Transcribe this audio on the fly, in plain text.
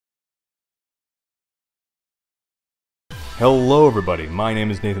Hello everybody, my name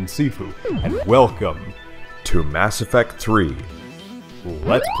is Nathan Sifu, and welcome to Mass Effect 3.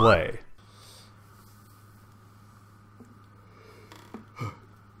 Let's Play.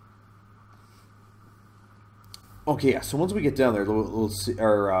 Okay, yeah, so once we get down there, we'll see,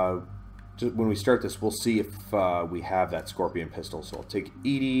 or when we start this, we'll see if we have that Scorpion pistol. So I'll take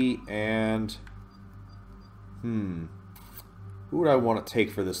Edie and... Who would I want to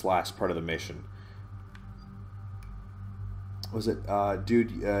take for this last part of the mission? Was it,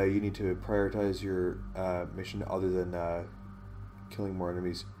 dude, you need to prioritize your mission other than killing more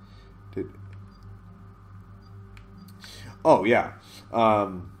enemies. Dude. Oh, yeah.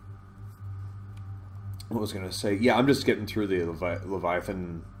 What was I going to say? Yeah, I'm just getting through the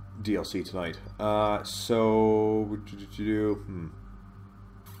Leviathan DLC tonight. So, what did you do?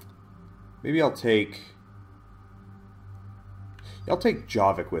 Maybe I'll take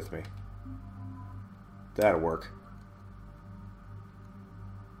Javik with me. That'll work.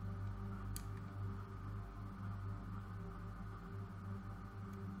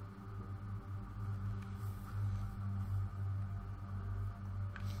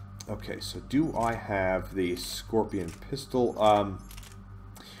 Okay, so do I have the Scorpion pistol?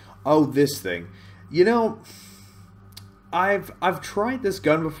 Oh, this thing. You know, I've tried this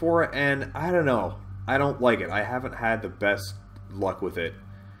gun before, and I don't know. I don't like it. I haven't had the best luck with it.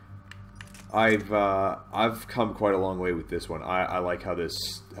 I've come quite a long way with this one. I like how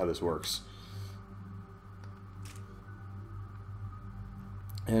this works.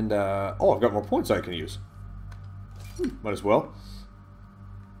 And oh, I've got more points I can use. Might as well.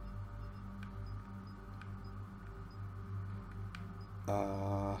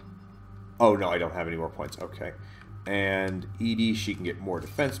 Oh no, I don't have any more points. Okay. And Edie, she can get more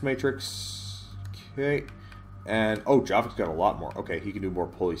defense matrix. Okay. And oh, Javik's got a lot more. Okay, he can do more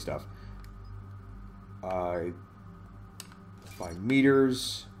pulley stuff. 5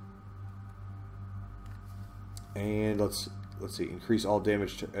 meters. And let's see. Increase all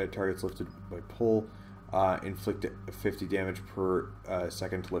damage to targets lifted by pull. Inflict 50 damage per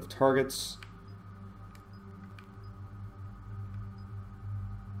second to lift targets.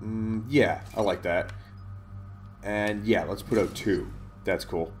 Yeah, I like that. And yeah, let's put out 2. That's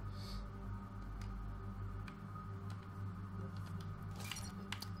cool.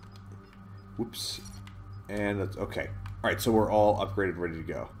 Whoops. And that's okay. Alright, so we're all upgraded, ready to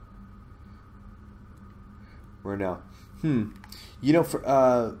go. We're now. You know,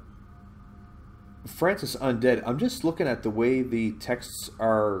 for Francis Undead, I'm just looking at the way the texts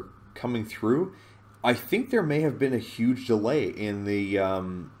are coming through. I think there may have been a huge delay in the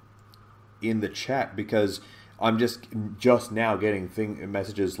chat, because I'm just now getting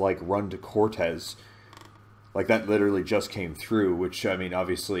messages like "run to Cortez," like that literally just came through. Which, I mean,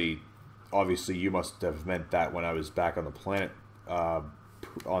 obviously you must have meant that when I was back on the planet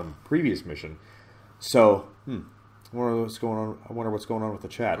on previous mission. So, I wonder what's going on. I wonder what's going on with the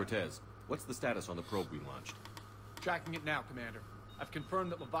chat. Cortez, what's the status on the probe we launched? Tracking it now, Commander. I've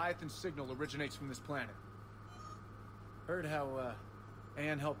confirmed that Leviathan's signal originates from this planet. Heard how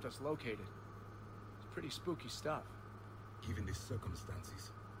Anne helped us locate it. It's pretty spooky stuff. Given the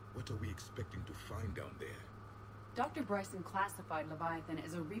circumstances, what are we expecting to find down there? Dr. Bryson classified Leviathan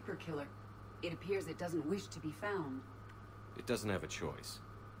as a Reaper killer. It appears it doesn't wish to be found. It doesn't have a choice.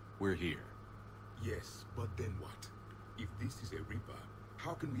 We're here. Yes, but then what? If this is a Reaper,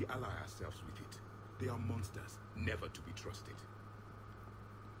 how can we ally ourselves with it? They are monsters, never to be trusted.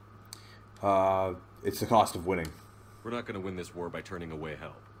 It's the cost of winning. We're not going to win this war by turning away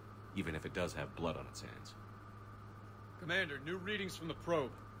help, even if it does have blood on its hands. Commander, new readings from the probe.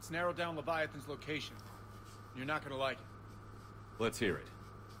 It's narrowed down Leviathan's location. You're not going to like it. Let's hear it.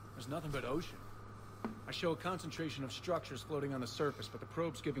 There's nothing but ocean. I show a concentration of structures floating on the surface, but the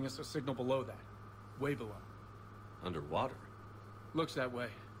probe's giving us a signal below that. Way below. Underwater? Looks that way.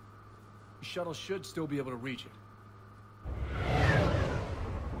 The shuttle should still be able to reach it.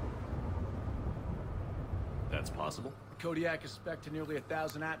 That's possible? The Kodiak is spec'd to nearly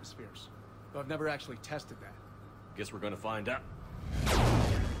 1,000 atmospheres, but I've never actually tested that. Guess we're gonna find out.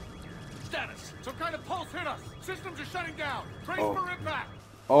 Status! Some kind of pulse hit us! Systems are shutting down! Brace for impact!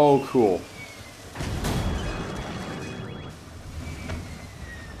 Oh, cool.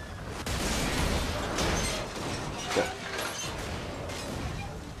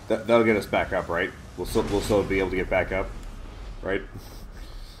 That'll get us back up, right? We'll still be able to get back up, right?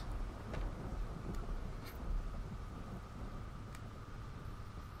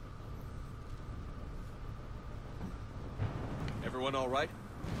 Everyone all right?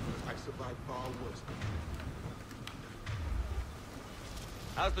 I survived far worse.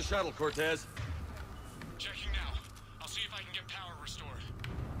 How's the shuttle, Cortez? Checking now. I'll see if I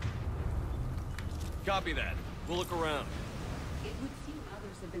Copy that. We'll look around. It would seem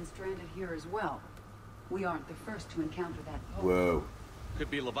others have been stranded here as well. We aren't the first to encounter that pole. Whoa.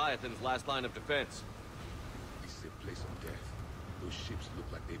 Could be Leviathan's last line of defense. This is a place of death. Those ships look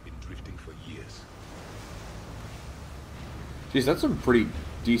like they've been drifting for years. Jeez, that's some pretty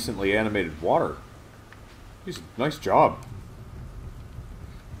decently animated water. Jeez, nice job.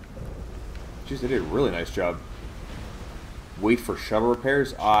 Jeez, they did a really nice job. Wait for shuttle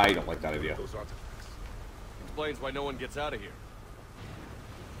repairs? I don't like that idea. Those artifacts. Explains why no one gets out of here.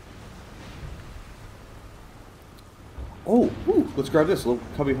 Oh, ooh, let's grab this little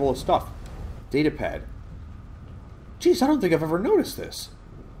cubby hole of stuff. Datapad. Jeez, I don't think I've ever noticed this.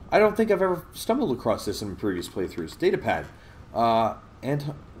 I don't think I've ever stumbled across this in previous playthroughs. Datapad.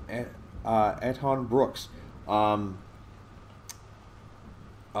 Anton Brooks. The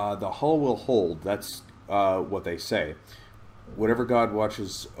hull will hold. That's what they say. Whatever God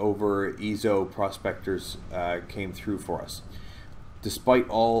watches over Ezo prospectors came through for us. Despite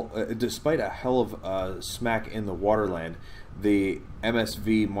a hell of smack in the waterland, the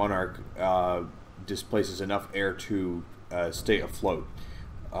MSV Monarch displaces enough air to stay afloat.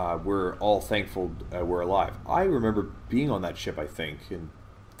 We're all thankful we're alive. I remember being on that ship, I think, in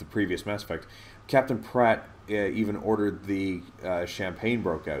the previous Mass Effect. Captain Pratt even ordered the champagne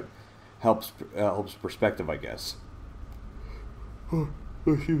broke out. Helps perspective, I guess.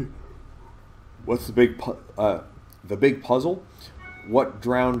 What's the big puzzle? What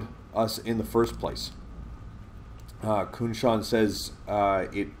drowned us in the first place? Kunshan says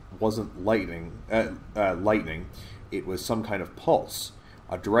it wasn't lightning. It was some kind of pulse.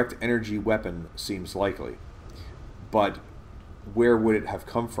 A direct energy weapon seems likely. But where would it have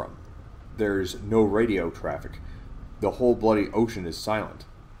come from? There's no radio traffic. The whole bloody ocean is silent.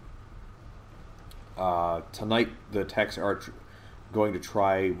 Tonight, the techs are going to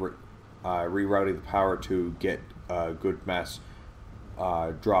try rerouting the power to get a good mass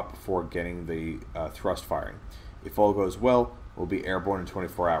drop before getting the thrust firing. If all goes well, we'll be airborne in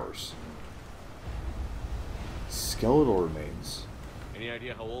 24 hours. Skeletal remains. Any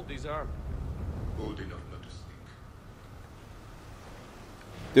idea how old these are? Old enough not to stink.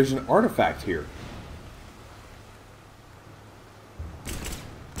 There's an artifact here.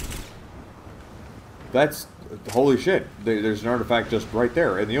 That's... holy shit. There's an artifact just right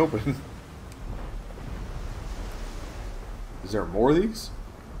there in the open. Is there more of these?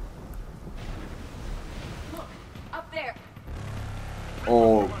 Look, up there.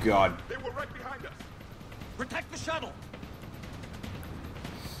 Oh, God. They were right behind us. Protect the shuttle!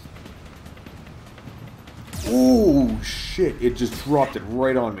 Oh, shit. It just dropped it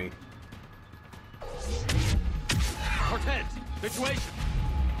right on me. Cortez, situation!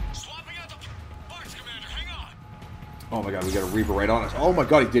 Swapping out the parts, Commander. Hang on. Oh, my God. We got a Reaper right on us. Oh, my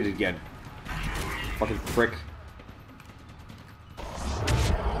God. He did it again. Fucking prick.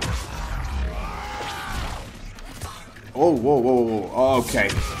 Oh, whoa, whoa, whoa. Okay.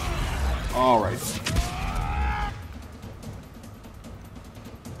 All right.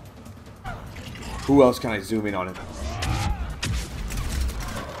 Who else can I zoom in on it?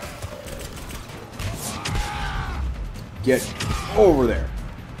 Get over there.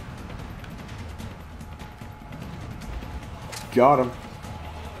 Got him.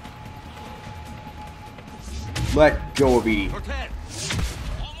 Let go of Edie. Cortez!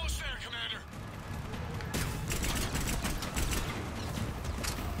 Almost there, Commander.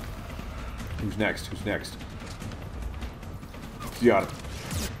 Who's next? Who's next? Got him.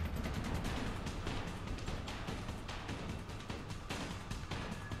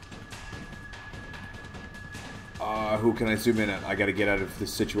 Who can I zoom in at? I gotta get out of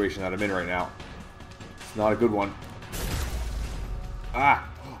this situation that I'm in right now. It's not a good one. Ah!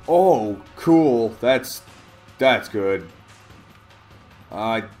 Oh, cool. That's good.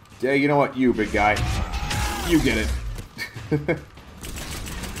 Yeah, you know what? You, big guy. You get it.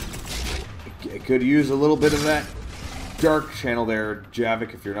 I could use a little bit of that dark channel there,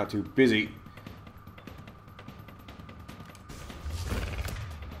 Javik, if you're not too busy.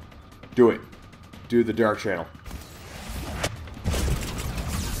 Do it. Do the dark channel.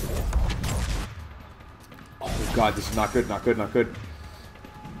 Oh god, this is not good, not good, not good.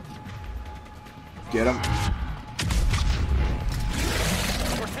 Get him.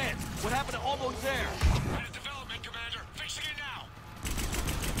 Cortez, what happened to almost there? Development, Commander. Fixing it now.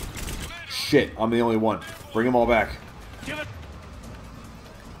 Shit, I'm the only one. Bring them all back. Give it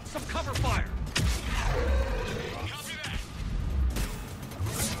some cover fire. Copy that.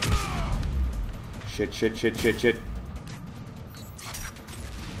 Shit, shit, shit, shit, shit.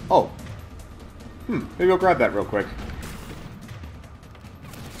 Oh. Maybe I'll grab that real quick.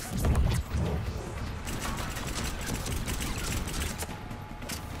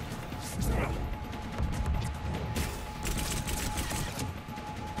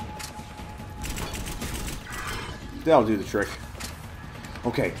 That'll do the trick.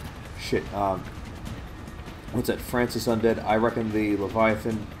 Okay. Shit. What's that? Francis Undead. I reckon the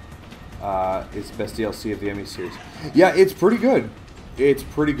Leviathan is the best DLC of the ME series. Yeah, it's pretty good. It's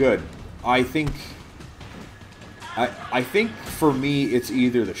pretty good. I think for me it's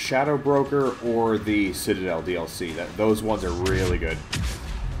either the Shadow Broker or the Citadel DLC. Those ones are really good.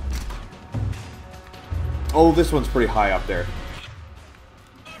 Oh, this one's pretty high up there.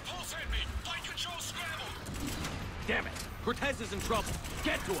 Damn it! Cortez is in trouble.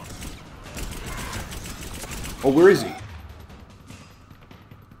 Get to him. Oh, where is he?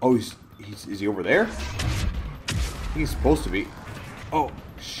 Oh, is he over there? He's supposed to be. Oh,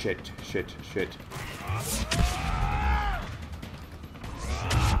 shit. Commander,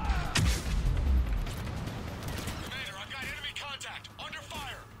 I've got enemy contact. Under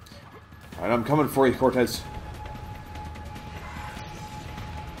fire. Alright, I'm coming for you, Cortez.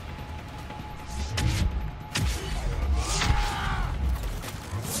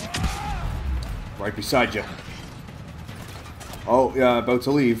 Right beside you. Oh, yeah, about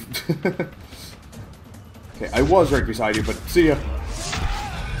to leave. Okay, I was right beside you, but see ya.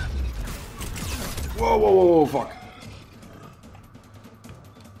 Whoa, fuck.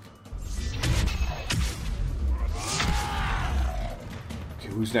 Okay,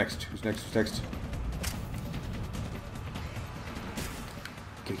 who's next? Who's next?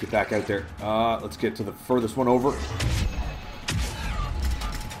 Okay, get back out there. Let's get to the furthest one over.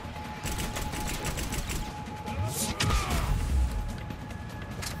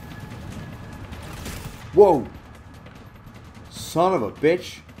 Whoa! Son of a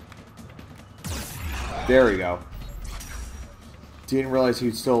bitch. There we go. Didn't realize he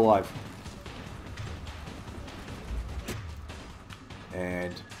was still alive.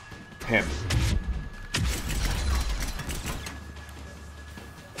 And him.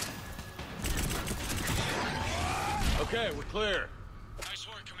 Okay, we're clear. Nice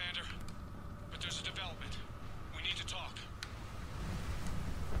work, Commander. But there's a development. We need to talk.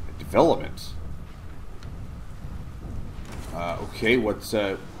 Development? Okay, what's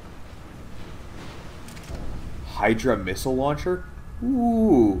Hydra missile launcher?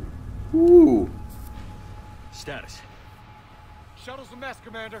 Ooh. Status. Shuttle's a mess,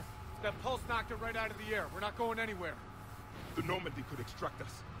 Commander. That pulse knocked it right out of the air. We're not going anywhere. The Normandy could extract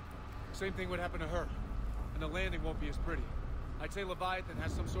us. Same thing would happen to her. And the landing won't be as pretty. I'd say Leviathan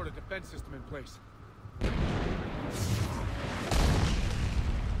has some sort of defense system in place.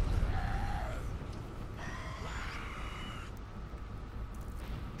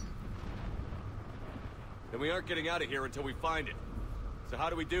 Then we aren't getting out of here until we find it. So how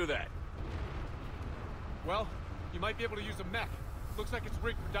do we do that? Well, you might be able to use a mech. Looks like it's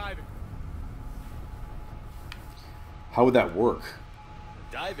rigged for diving. How would that work?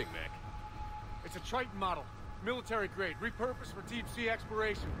 A diving mech? It's a Triton model. Military grade, repurposed for deep sea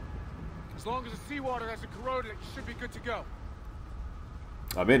exploration. As long as the seawater hasn't corroded it, you should be good to go.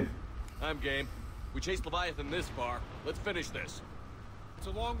 I'm in. I'm game. We chased Leviathan this far. Let's finish this. It's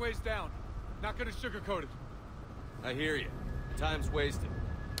a long ways down. Not gonna sugarcoat it. I hear you. Time's wasted.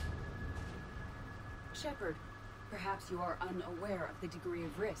 Shepard, perhaps you are unaware of the degree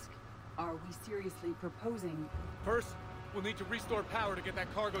of risk. Are we seriously proposing? First, we'll need to restore power to get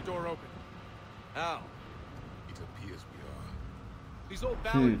that cargo door open. How? It appears we are. These old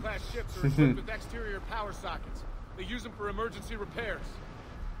Vanguard-class ships are equipped with exterior power sockets. They use them for emergency repairs.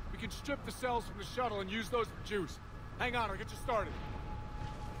 We can strip the cells from the shuttle and use those for juice. Hang on, I'll get you started.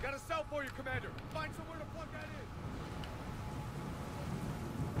 Got a cell for you, Commander. Find somewhere to plug that in.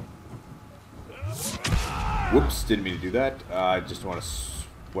 Whoops, didn't mean to do that. I just want to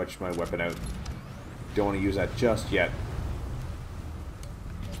switch my weapon out. Don't want to use that just yet.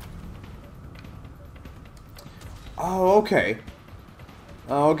 Oh, okay.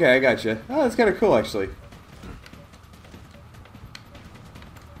 Oh, okay, I gotcha. Oh, that's kind of cool, actually.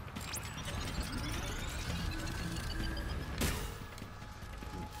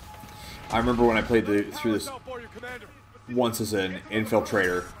 I remember when I played through this once as an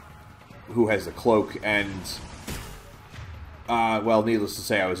infiltrator who has the cloak, and well, needless to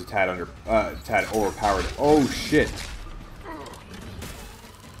say, I was a tad overpowered. Oh shit!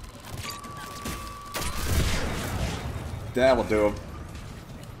 That'll do him.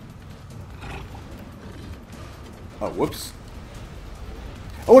 Oh, whoops!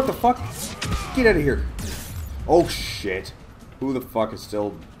 Oh, what the fuck? Get out of here! Oh shit! Who the fuck is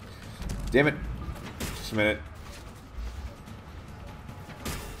still? Damn it! Just a minute.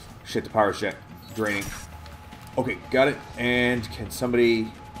 Shit, the power's jet draining. Okay, got it. And can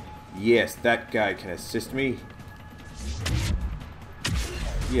somebody... Yes, that guy can assist me.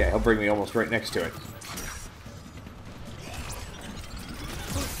 Yeah, he'll bring me almost right next to it.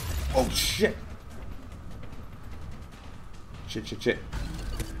 shit. Shit.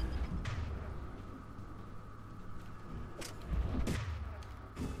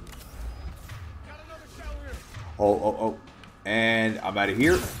 Oh. And I'm out of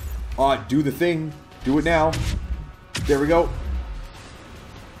here. Do the thing. Do it now. There we go.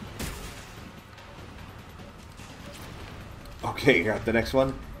 Okay, got the next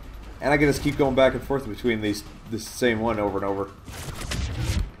one. And I can just keep going back and forth between this same one over and over.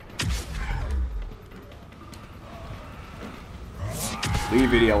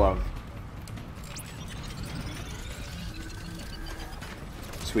 Leave it alone.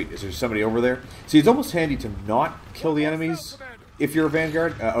 Sweet, is there somebody over there? See, it's almost handy to not kill the enemies if you're a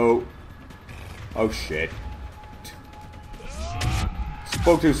Vanguard. Oh shit.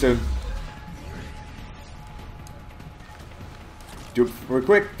 Spoke too soon. Do it real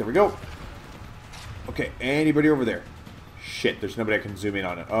quick. There we go. Okay, anybody over there? Shit, there's nobody I can zoom in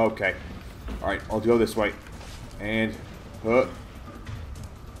on it. Okay. Alright, I'll go this way. And...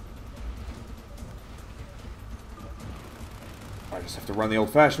 I just have to run the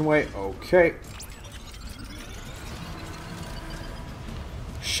old-fashioned way. Okay.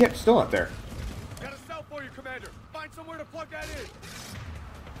 Shit, still not there. Got a cell for you, Commander. Find somewhere to plug that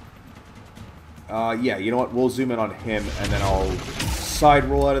in. Yeah, you know what? We'll zoom in on him, and then I'll side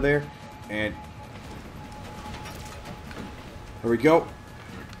roll out of there. And... there we go.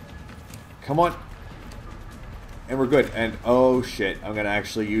 Come on. And we're good. And, oh shit, I'm gonna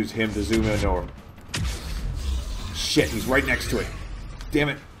actually use him to zoom in on him. Shit, he's right next to it. Damn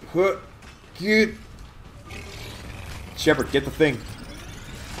it. Get. Shepard, get the thing.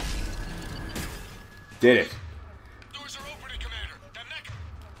 Did it. Doors are opening, Commander. That neck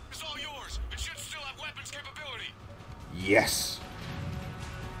is all yours. It should still have weapons capability. Yes.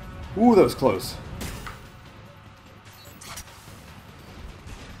 Ooh, that was close.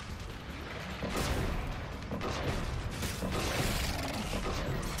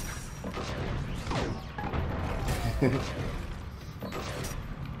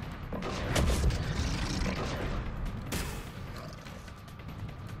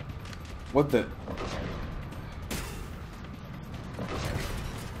 What the?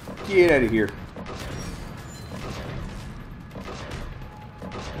 Get out of here.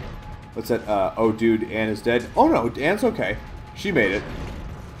 What's that? Oh, dude, Anne is dead. Oh, no, Anne's okay. She made it.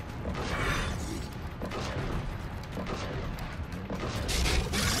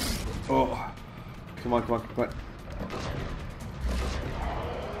 Oh. Come on.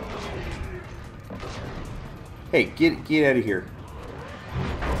 Hey, get out of here.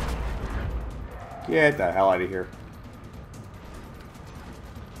 Get the hell out of here.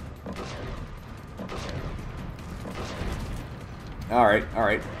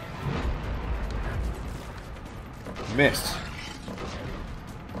 Alright. Missed.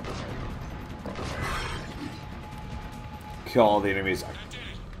 Kill all the enemies. That did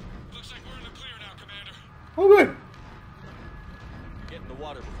it. Looks like we're in the clear now, Commander. Oh, good. Get in the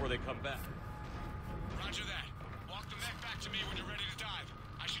water before they come back. Roger that. Walk the mech back to me when you're ready to dive.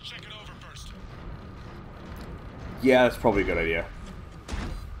 I should check it over first. Yeah, that's probably a good idea.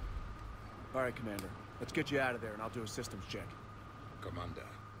 Alright, Commander. Let's get you out of there and I'll do a systems check. Commander,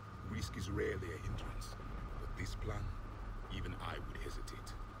 risk is rarely a hindrance. But this plan, even I would hesitate.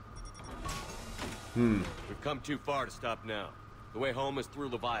 We've come too far to stop now. The way home is through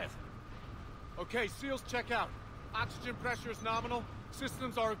Leviathan. Okay, SEALs check out. Oxygen pressure is nominal.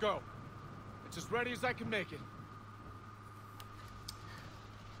 Systems are a go. It's as ready as I can make it.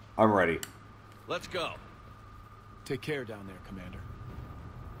 I'm ready. Let's go. Take care down there, Commander.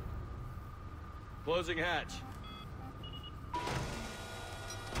 Closing hatch.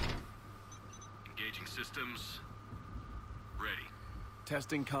 Engaging systems. Ready.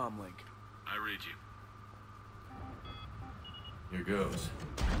 Testing comm link. I read you. Here goes.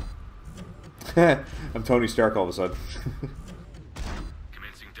 I'm Tony Stark all of a sudden.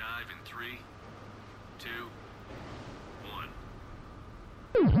 Commencing dive in 3, 2,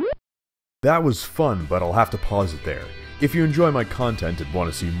 1. That was fun, but I'll have to pause it there. If you enjoy my content and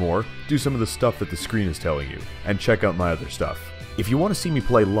want to see more, do some of the stuff that the screen is telling you, and check out my other stuff. If you want to see me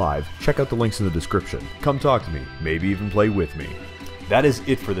play live, check out the links in the description. Come talk to me, maybe even play with me. That is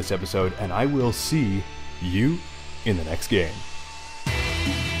it for this episode, and I will see you in the next game.